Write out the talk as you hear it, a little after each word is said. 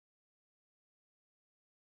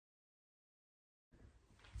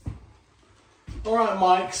All right,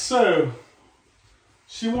 Mike, so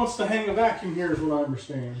she wants to hang a vacuum here is what I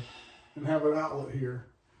understand and have an outlet here.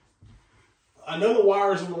 I know the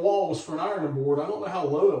wires in the wall was for an ironing board. I don't know how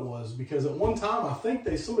low it was because at one time I think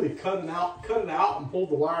somebody cut it out and pulled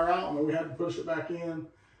the wire out and then we had to push it back in,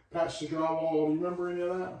 patch the drywall. Do you remember any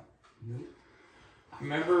of that? Nope. I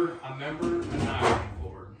remember an ironing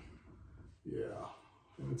board. Yeah,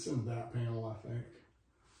 and it's in that panel, I think.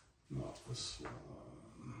 Not this one.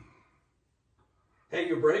 Hey,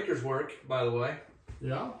 your breakers work, by the way.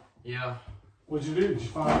 Yeah? Yeah. What'd you do? Did you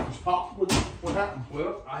find it? Pop? What happened?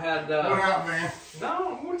 Well, I had... what happened, man?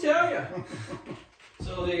 No, I'm going to tell you.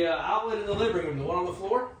 So the outlet in the living room, the one on the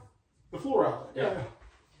floor? The floor outlet,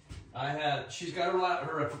 yeah. She's got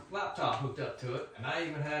her laptop hooked up to it, and I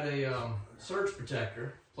even had a surge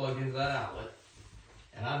protector plugged into that outlet,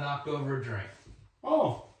 and I knocked over a drain.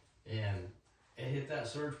 Oh. And it hit that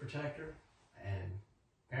surge protector, and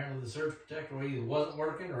apparently the surge protector either wasn't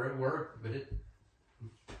working or it worked, but it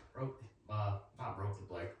broke, not broke the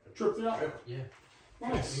blade. Tripped the outlet. Yeah.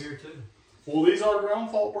 Nice. Here too. Well, these are ground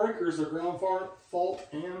fault breakers. They're ground fault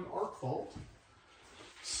and arc fault.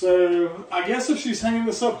 So I guess if she's hanging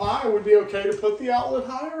this up high, it would be okay to put the outlet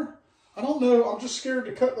higher. I don't know. I'm just scared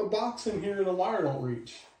to cut the box in here and the wire don't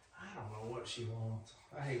reach. I don't know what she wants.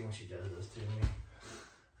 I hate when she does this to me.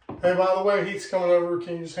 Hey, by the way, heat's coming over.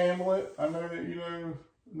 Can you just handle it? I know that you know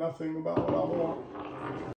nothing about what I want.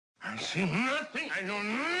 I see nothing. I know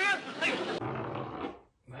nothing.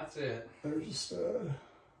 That's it. There's a stud.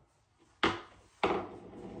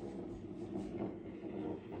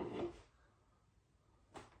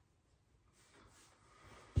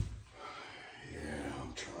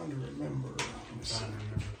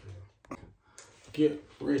 Get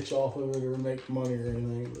rich off of it or make money or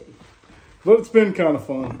anything, but it's been kind of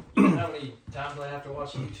fun. How many times I have to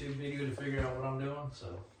watch a YouTube video to figure out what I'm doing?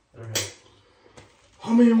 So there it is.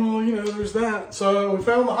 I mean, well, you know, there's that. So we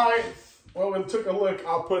found the height. Well, we took a look.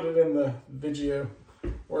 I'll put it in the video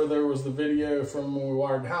where there was the video from when we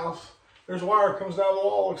wired the house. There's a wire that comes down the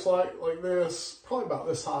wall, looks like this, probably about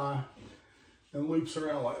this high, and loops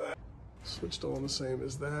around like that. Switched on the same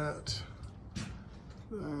as that.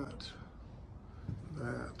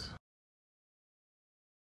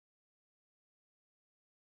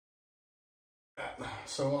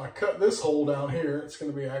 So when I cut this hole down here, it's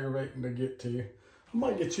going to be aggravating to get to. I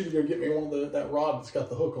might get you to go get me one of that rod that's got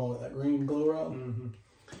the hook on it, that green glow rod. Mm-hmm.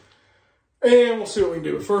 And we'll see what we can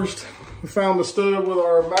do. First, we found the stud with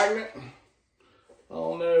our magnet. I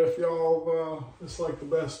don't know if y'all, it's like the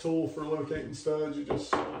best tool for locating studs. You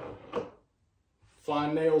just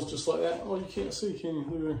find nails just like that. Oh, you can't see, can you?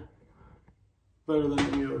 Look there. Better than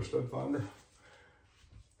any other stud finder.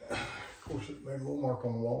 Of course, it made a little mark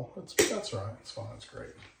on the wall. That's right. It's fine. It's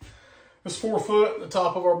great. It's 4 foot at the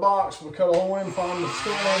top of our box. We'll cut a hole in, find the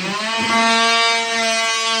stud.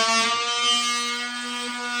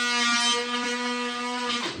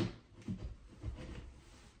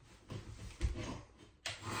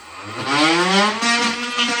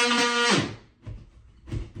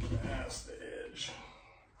 That's the edge.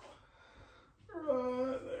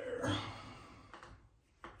 Right there.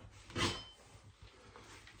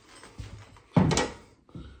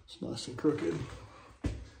 It's nice and crooked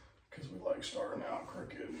because we like starting out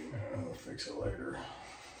crooked. You know, we'll fix it later.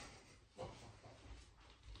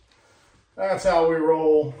 That's how we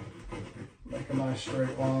roll. Make a nice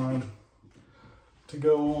straight line to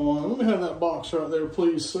go on. Let me have that box right there,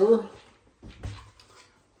 please, sir.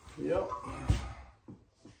 Yep.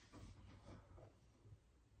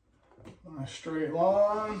 Nice straight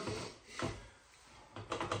line.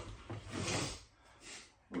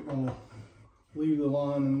 We're gonna leave the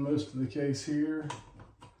line in most of the case here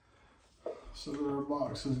so that our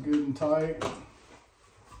box is good and tight.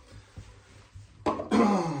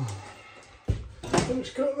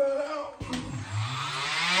 Finish cutting that out.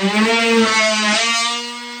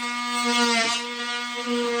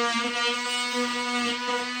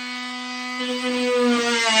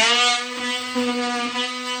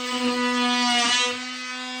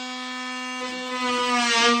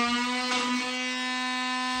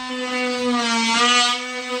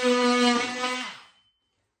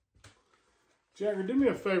 Jagger, do me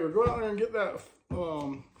a favor. Go out there and get that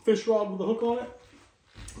fish rod with the hook on it.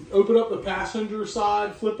 Open up the passenger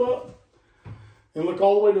side flip up and look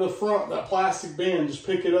all the way to the front, that plastic bin. Just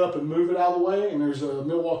pick it up and move it out of the way. And there's a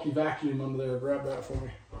Milwaukee vacuum under there. Grab that for me.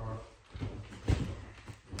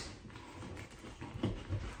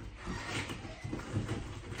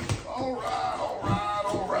 All right.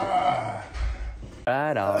 All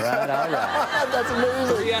right. All right. That's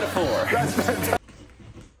amazing. 3 out of 4. That's fantastic.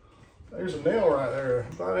 There's a nail right there.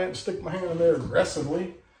 If I didn't stick my hand in there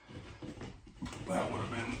aggressively, that would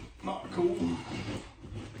have been not cool.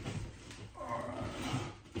 All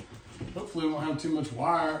right. Hopefully we won't have too much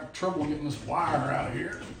trouble getting this wire out of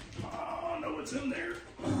here. Oh, I know it's in there.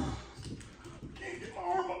 Can't get my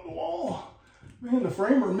arm up the wall. Man, the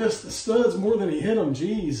framer missed the studs more than he hit them.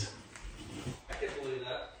 Jeez. I can't believe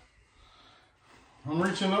that. I'm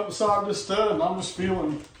reaching up beside this stud and I'm just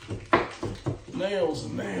feeling nails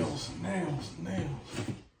and nails and nails and nails.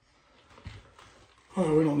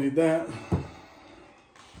 Oh, we don't need that.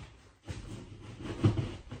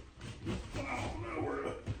 I don't know where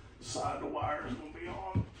the side of the wire is going to be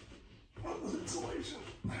on. This insulation.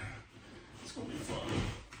 It's going to be fun.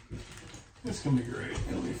 It's going to be great.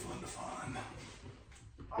 It'll be fun to find.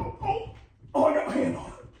 Oh, I got my hand on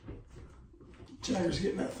it. Jagger's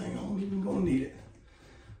getting that thing on. He's even going to need it.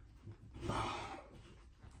 I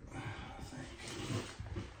think.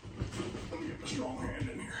 Let me get my strong hand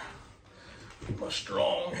in here. My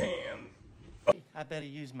strong hand. I better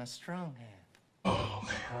use my strong hand. Oh,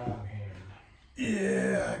 man. Strong hand.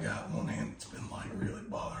 Yeah, I got one hand that's been like really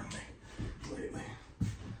bothering me lately.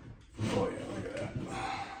 Oh, yeah, look at that.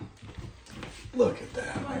 Look at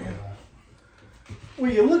that, man.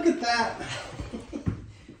 Will you look at that?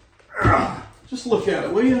 Just look at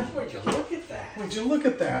it, will you? Would you look at that? Would you look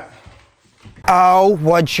at that? Oh,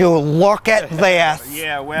 would you look at this?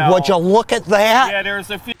 Yeah, well. Would you look at that? Yeah, there's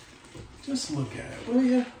a few. Just look at it, will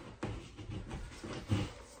you?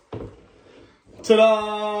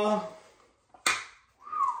 Ta-da!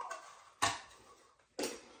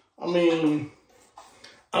 I mean,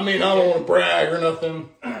 I don't want to brag or nothing.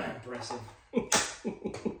 Impressive.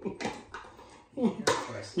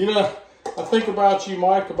 You know, I think about you,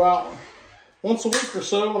 Mike, about once a week or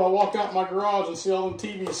so when I walk out my garage and see all them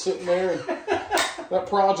TVs sitting there. And that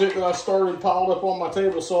project that I started piled up on my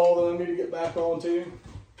table saw that I need to get back on too.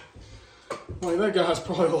 Like, that guy's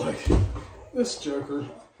probably like, this joker.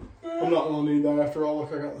 I'm not going to need that after all.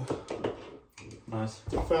 Look, I got the... Nice.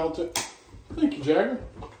 I found it. Thank you, Jagger.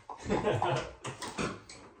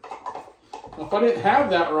 If I didn't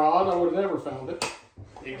have that rod, I would have never found it.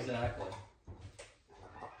 Exactly.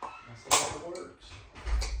 That's how it works.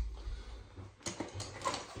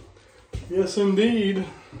 Yes, indeed.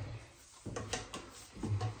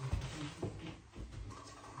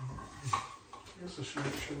 I guess the shirt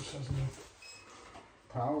has no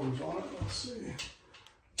powers on it. Let's see.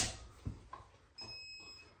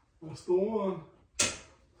 That's the one.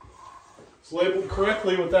 It's labeled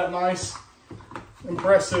correctly with that nice,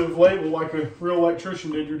 impressive label like a real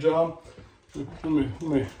electrician did your job. Let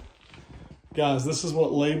me. Guys, this is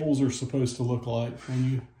what labels are supposed to look like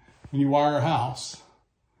when you wire a house.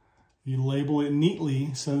 You label it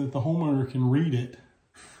neatly so that the homeowner can read it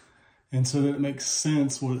and so that it makes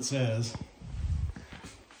sense what it says. I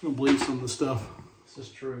don't believe some of the stuff. This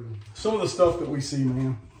is true. Some of the stuff that we see,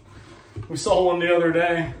 man. We saw one the other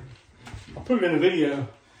day. I put it in a video.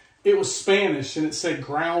 It was Spanish and it said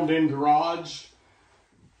ground in garage,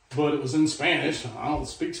 but it was in Spanish. I don't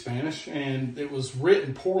speak Spanish, and it was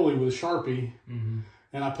written poorly with a Sharpie. Mm-hmm.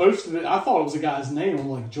 And I posted it. I thought it was a guy's name. I'm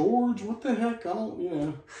like, George, what the heck? I don't, you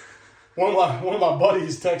know. One of my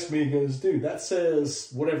buddies texted me and goes, dude, that says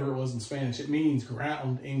whatever it was in Spanish. It means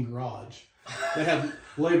ground in garage. They have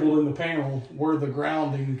labeled in the panel where the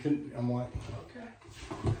grounding can. I'm like, okay.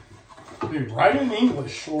 Dude, write in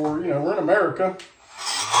English, or, you know, we're in America.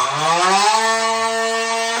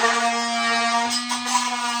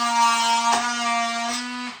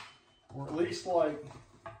 Or at least, like,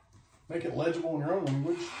 make it legible in your own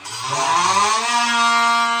language.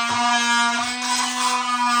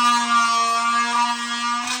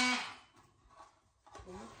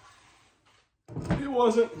 It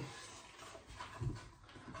wasn't.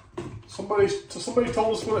 Somebody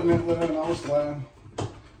told us what it meant then, and I was glad.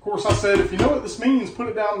 Of course, I said, if you know what this means, put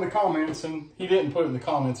it down in the comments. And he didn't put it in the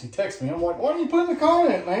comments. He texted me. I'm like, why don't you put it in the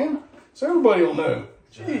comment, man? So everybody will know.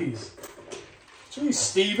 Jeez. Jeez,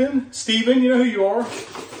 Steven. Steven, you know who you are.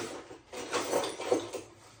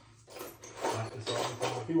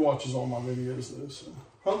 He watches all my videos, though. So.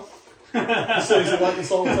 Huh? He says he likes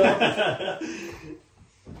this all the time.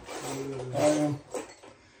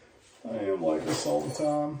 I am like this all the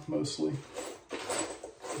time, mostly.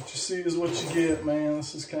 What you see is what you get, man.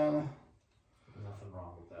 This is kind of Nothing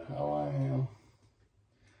wrong with that. how I am.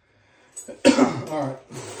 All right.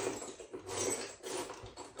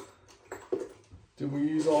 Did we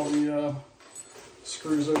use all the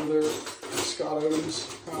screws over there at Scott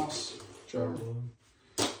Owen's house? Probably.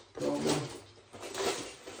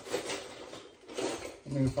 I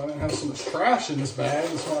mean, if I didn't have so much trash in this bag,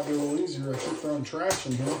 this might be a little easier. I keep throwing trash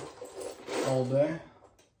in here. all day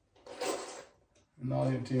and not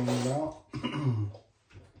emptying it out. If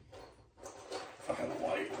I had a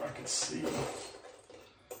light where I could see.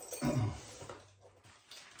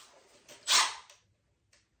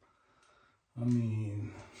 I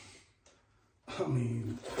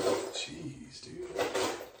mean, jeez, dude.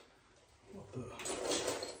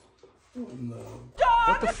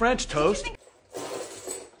 What the French toast?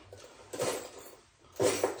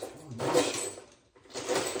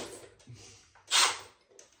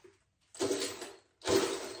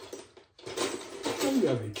 You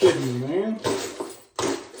gotta be kidding me, man. What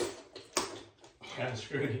kind of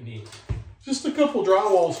screw do you need? Just a couple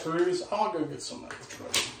drywall screws. I'll go get some of that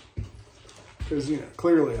truck. Because, you know,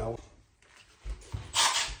 clearly I will.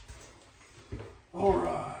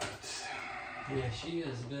 Alright. Yeah, she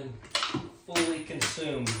has been fully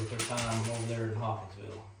consumed with her time over there in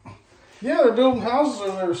Hawkinsville. Yeah, they're building houses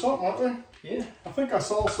over there or something, aren't they? Yeah. I think I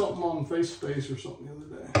saw something on FaceSpace or something the other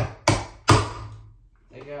day.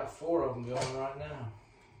 They got 4 of them going right now.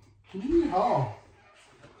 Yeehaw.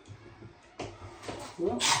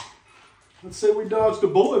 Well, let's say we dodged a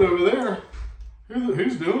bullet over there.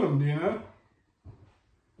 Who's doing them, do you know?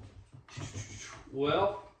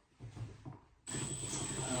 Well,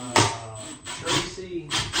 Tracy,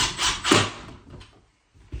 I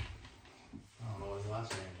don't know his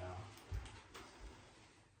last name now.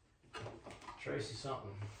 Tracy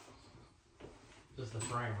something. Just the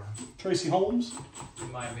framer. Tracy Holmes? He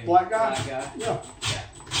might be. Black guy? Black guy? Yeah. Yeah.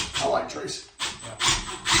 I like Tracy. Yeah.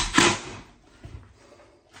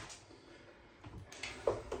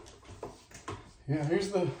 Yeah,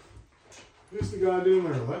 who's the guy doing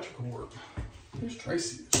their electrical work? Who's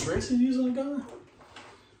Tracy? Is Tracy using a guy?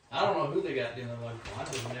 I don't know who they got doing electrical.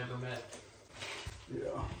 I've never met.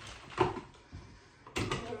 Yeah.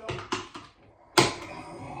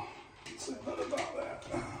 Say nothing about that.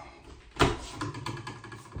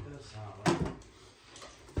 Does sound like it.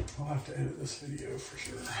 I'll have to edit this video for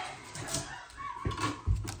sure.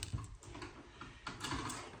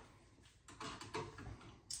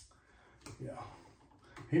 Yeah.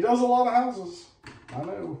 He does a lot of houses. I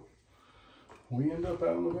know. We end up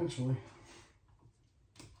at them eventually.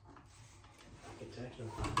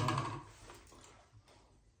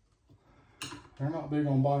 They're not big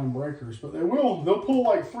on buying breakers, but they will. They'll pull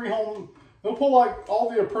like they'll pull like all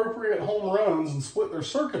the appropriate home runs and split their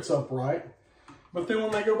circuits up right. But then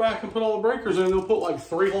when they go back and put all the breakers in, they'll put like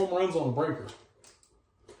 3 home runs on a breaker.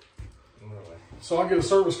 Really? So I get a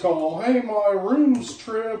service call, hey, my room's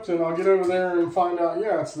tripped, and I'll get over there and find out,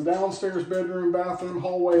 yeah, it's the downstairs bedroom, bathroom,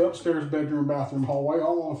 hallway, upstairs bedroom, bathroom, hallway,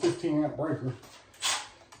 all on a 15 amp breaker.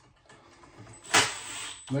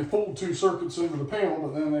 And they pulled 2 circuits into the panel,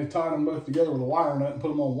 but then they tied them both together with a wire nut and put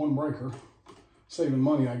them on one breaker. Saving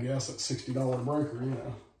money, I guess, at $60 breaker, you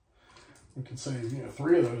know. We could save,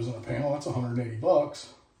 3 of those in a panel. That's $180.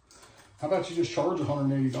 How about you just charge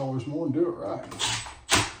 $180 more and do it right?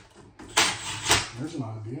 There's an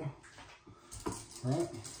idea. Right?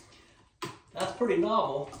 That's pretty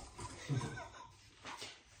novel.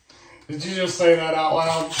 Did you just say that out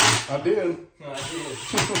loud? I did. No, I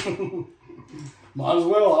did. Might as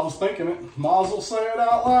well. I was thinking it. Might as well say it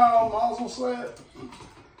out loud. Might as well say it.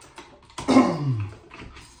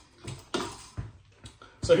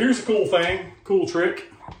 So here's a cool thing, cool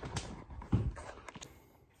trick.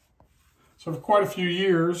 So for quite a few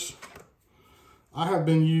years, I have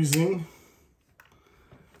been using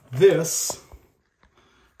this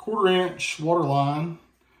 1/4 inch water line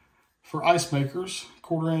for ice makers,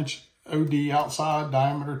 1/4 inch OD outside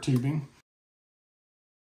diameter tubing.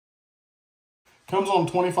 Comes on a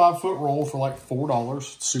 25-foot roll for like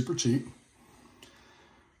 $4, it's super cheap.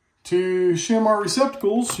 To shim our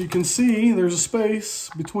receptacles, you can see there's a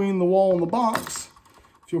space between the wall and the box.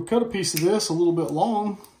 If you'll cut a piece of this a little bit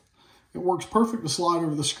long, it works perfect to slide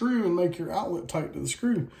over the screw and make your outlet tight to the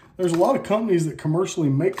screw. There's a lot of companies that commercially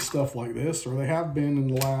make stuff like this, or they have been in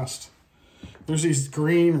the last. There's these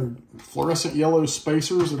green or fluorescent yellow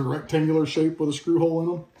spacers that are rectangular shaped with a screw hole in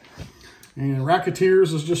them. And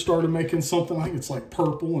Racketeers has just started making something, I think it's like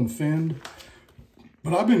purple and finned.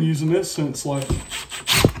 But I've been using this since like,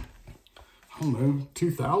 I don't know,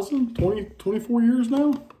 2000, 24 years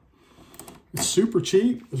now. It's super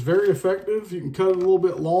cheap, it's very effective. You can cut it a little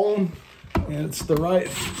bit long, and it's the right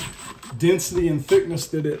density and thickness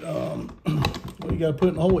that it, well, you gotta put it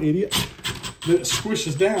in the hole, idiot, that it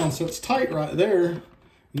squishes down, so it's tight right there. And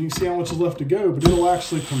you can see how much is left to go, but it'll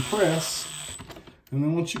actually compress. And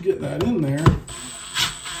then once you get that in there,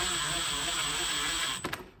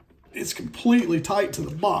 it's completely tight to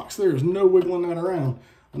the box. There's no wiggling that around.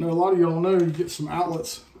 I know a lot of y'all know you get some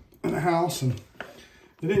outlets in a house and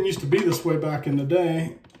It didn't used to be this way back in the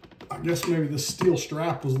day. I guess maybe the steel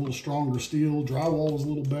strap was a little stronger steel. Drywall was a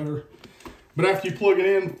little better. But after you plug it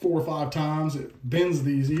in 4 or 5 times, it bends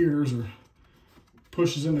these ears or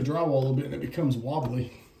pushes in the drywall a little bit and it becomes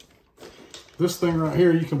wobbly. This thing right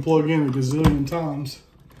here, you can plug in a gazillion times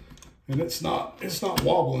and it's not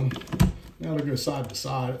wobbling. Now it'll go side to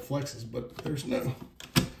side, it flexes, but there's no,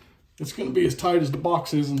 it's gonna be as tight as the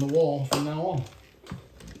box is in the wall from now on.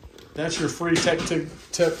 That's your free tip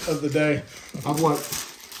of the day. I've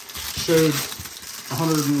showed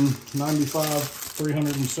 195,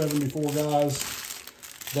 374 guys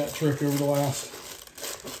that trick over the last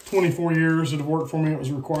 24 years. It have worked for me. It was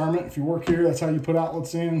a requirement. If you work here, that's how you put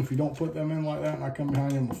outlets in. If you don't put them in like that, and I come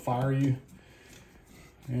behind you, I'm gonna fire you.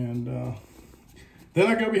 And then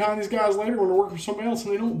I go behind these guys later when they're working for somebody else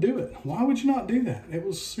and they don't do it. Why would you not do that? It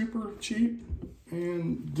was super cheap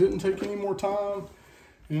and didn't take any more time.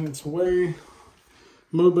 And it's way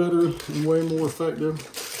more better and way more effective.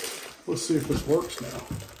 Let's see if this works now.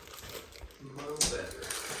 Mo better.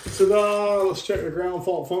 Ta-da! Let's check the ground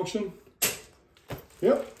fault function.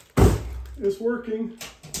 Yep, it's working.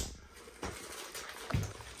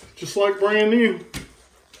 Just like brand new.